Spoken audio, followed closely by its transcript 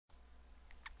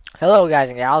Hello guys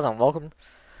and gals, and welcome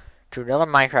to another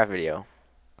Minecraft video.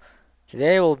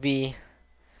 Today we'll be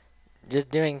just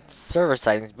doing server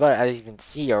sightings, but as you can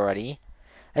see already,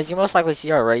 as you most likely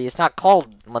see already, it's not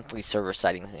called monthly server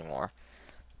sightings anymore.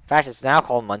 In fact, it's now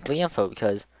called monthly info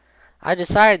because I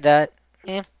decided that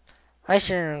I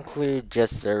shouldn't include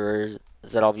just servers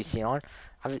that I'll be seeing on.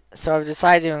 So I've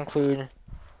decided to include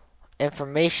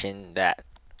information that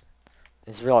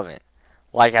is relevant,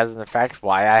 like as in the fact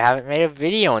why I haven't made a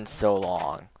video in so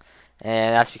long.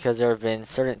 And that's because there have been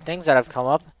certain things that have come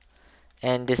up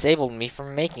and disabled me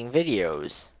from making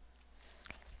videos.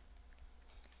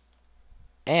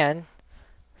 And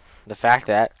the fact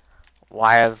that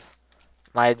why have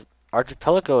my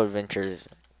Archipelago Adventures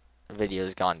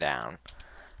videos gone down?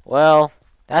 Well,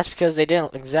 that's because they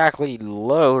didn't exactly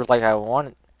load like I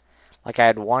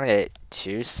had wanted it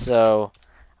to, so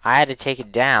I had to take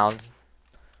it down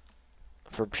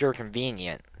for pure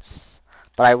convenience.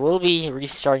 But I will be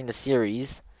restarting the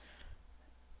series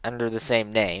under the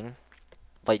same name,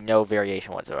 like no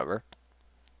variation whatsoever.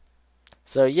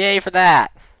 So yay for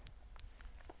that!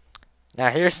 Now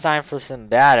here's time for some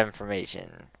bad information.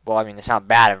 Well, I mean, it's not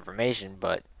bad information,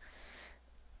 but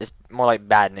it's more like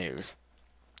bad news.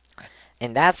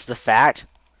 And that's the fact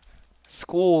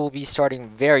school will be starting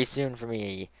very soon for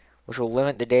me, which will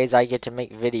limit the days I get to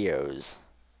make videos.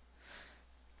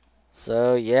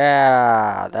 So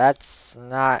yeah, that's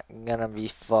not gonna be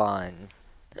fun.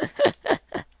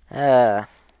 uh,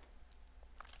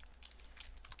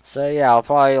 so yeah, I'll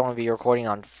probably only be recording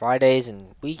on Fridays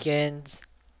and weekends.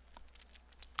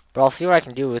 But I'll see what I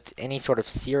can do with any sort of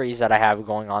series that I have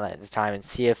going on at the time and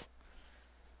see if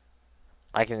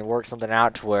I can work something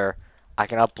out to where I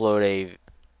can upload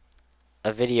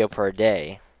a video per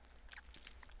day.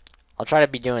 I'll try to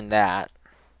be doing that.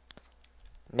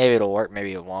 Maybe it'll work,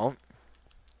 maybe it won't.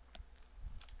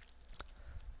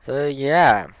 So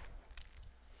yeah,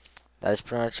 that's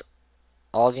pretty much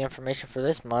all the information for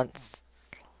this month.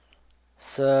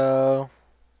 So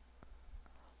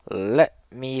let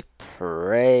me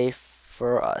pray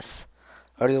for us.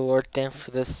 Oh dear Lord, thank you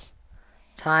for this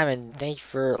time and thank you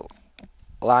for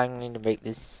allowing me to make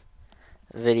this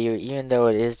video even though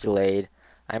it is delayed.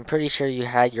 I'm pretty sure you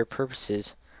had your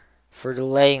purposes for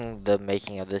delaying the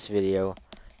making of this video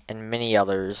and many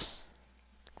others,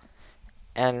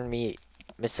 and me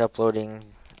misuploading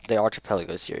the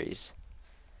Archipelago series.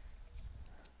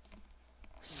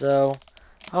 So,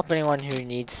 I hope anyone who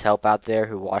needs help out there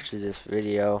who watches this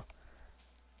video,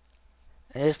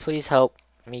 and just please help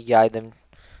me guide them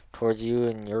towards you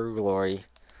and your glory.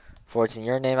 For it's in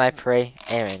your name I pray,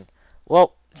 amen.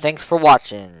 Well, thanks for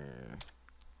watching.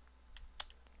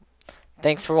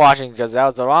 Thanks for watching, because that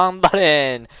was the wrong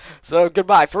button. So,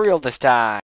 goodbye for real this time.